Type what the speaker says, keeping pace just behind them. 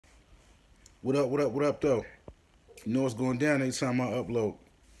What up, what up, what up, though? You know what's going down anytime I upload.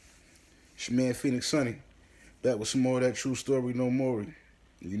 It's your man Phoenix Sunny, back with some more of that true story, no more.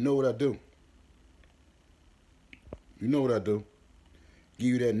 You know what I do. You know what I do. Give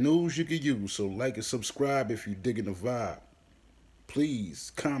you that news you can use, so like and subscribe if you digging the vibe.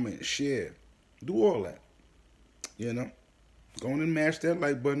 Please, comment, share. Do all that, you know. Go on and mash that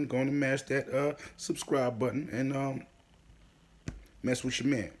like button, go on and mash that subscribe button, and mess with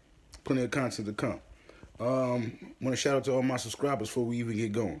your man. Plenty of content to come. Want to shout out to all my subscribers before we even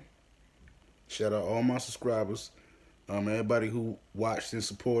get going. Shout out all my subscribers, everybody who watched and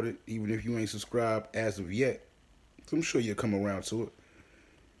supported, even if you ain't subscribed as of yet. So I'm sure you'll come around to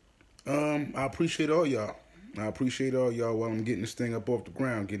it. I appreciate all y'all. I appreciate all y'all while I'm getting this thing up off the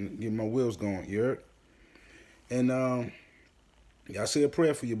ground, getting my wheels going. You heard? And y'all say a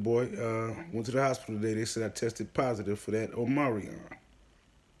prayer for your boy. Went to the hospital today. They said I tested positive for that Omarion.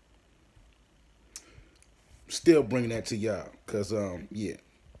 Still bringing that to y'all, cause yeah,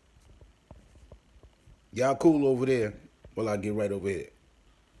 y'all cool over there while I get right over here,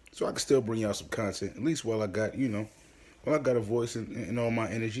 so I can still bring y'all some content at least while I got while I got a voice and all my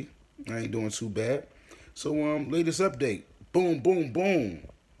energy. I ain't doing too bad. So latest update, boom, boom, boom.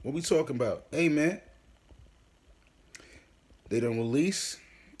 What we talking about? Hey man, they done release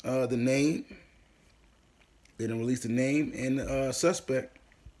the name. They done release the name and the suspect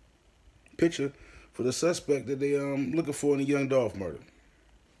picture for the suspect that they looking for in the Young Dolph murder.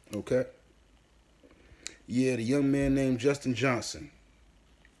 Okay. Yeah, the young man named Justin Johnson.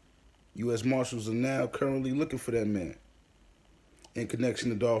 U.S. Marshals are now currently looking for that man in connection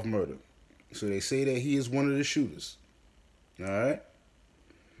to Dolph murder. So they say that he is one of the shooters. All right.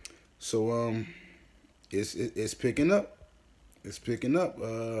 So it's picking up. It's picking up.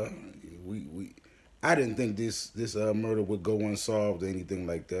 I didn't think this murder would go unsolved or anything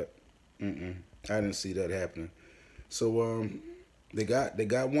like that. I didn't see that happening. So they got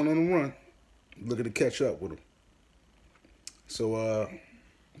one on the run, looking to catch up with him. So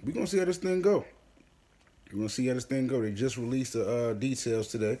we're gonna see how this thing go. We're gonna see how this thing go. They just released the details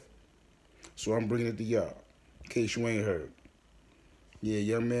today, so I'm bringing it to y'all in case you ain't heard. Yeah,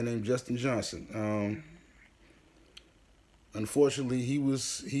 young man named Justin Johnson. Unfortunately,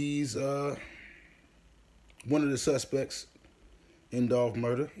 he's one of the suspects in Dolph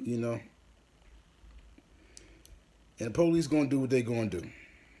murder. You know. And the police gonna do what they gonna do.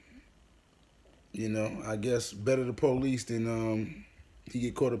 You know, I guess better the police than he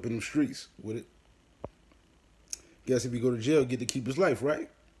get caught up in the streets with it. Guess if he go to jail, get to keep his life, right?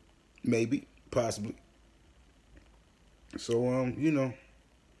 Maybe, possibly. So you know,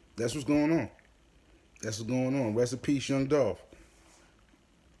 that's what's going on. That's what's going on. Rest in peace, Young Dolph.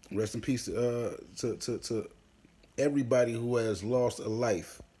 Rest in peace to everybody who has lost a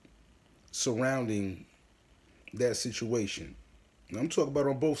life surrounding that situation. And I'm talking about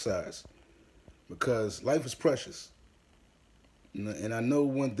on both sides, because life is precious. And I know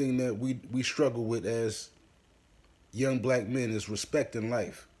one thing that we struggle with as young black men is respecting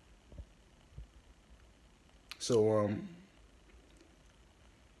life. So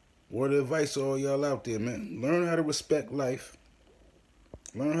word of advice to all y'all out there, man. Learn how to respect life.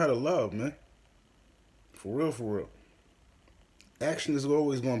 Learn how to love, man. For real, for real. Action is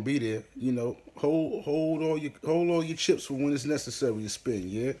always gonna be there, you know. Hold all your chips for when it's necessary to spend.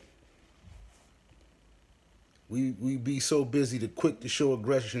 Yeah. We be so busy to quick to show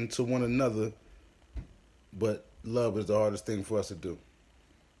aggression to one another, but love is the hardest thing for us to do.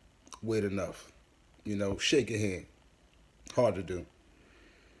 Wait enough, you know. Shake a hand, hard to do.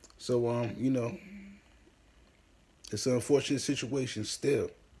 So you know, it's an unfortunate situation still.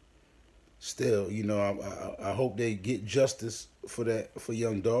 Still, you know, I hope they get justice for that, for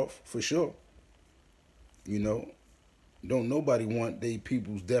Young Dolph, for sure. You know, don't nobody want they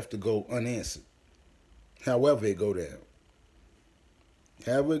people's death to go unanswered. However it go down.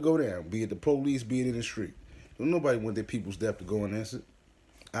 However it go down, be it the police, be it in the street. Don't nobody want their people's death to go unanswered.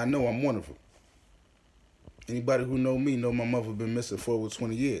 I know I'm one of them. Anybody who know me know my mother been missing for over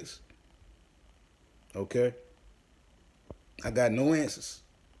 20 years. Okay? I got no answers.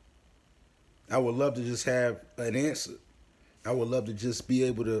 I would love to just have an answer. I would love to just be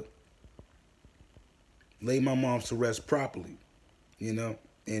able to lay my mom to rest properly, you know,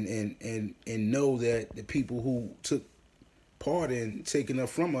 and know that the people who took part in taking her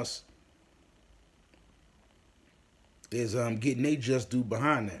from us is getting they just due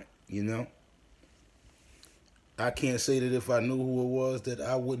behind that, you know. I can't say that if I knew who it was that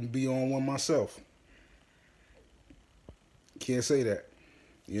I wouldn't be on one myself. Can't say that,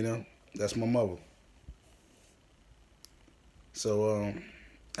 you know. That's my mother. So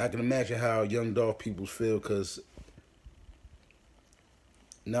I can imagine how Young Dolph people feel, because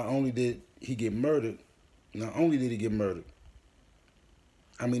not only did he get murdered, I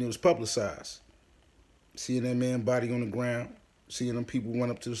mean, it was publicized. Seeing that man body on the ground, seeing them people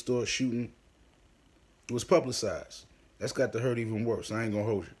went up to the store shooting, it was publicized. That's got to hurt even worse. I ain't gonna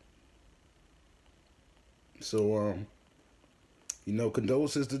hold you. So,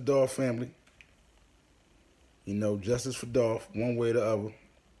 condolences to the Dolph family. Justice for Dolph, one way or the other.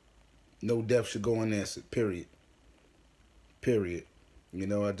 No death should go unanswered. Period. Period.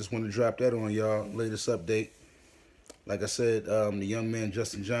 I just want to drop that on y'all. Latest update. Like I said, the young man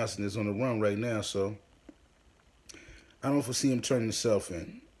Justin Johnson is on the run right now, so I don't foresee him turning himself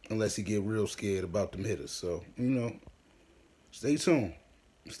in unless he get real scared about them hitters. So, stay tuned.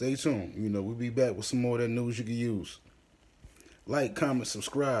 Stay tuned. We'll be back with some more of that news you can use. Like, comment,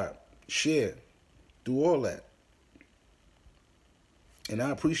 subscribe, share. Do all that. And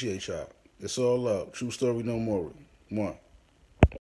I appreciate y'all. It's all love. True story, no more. One.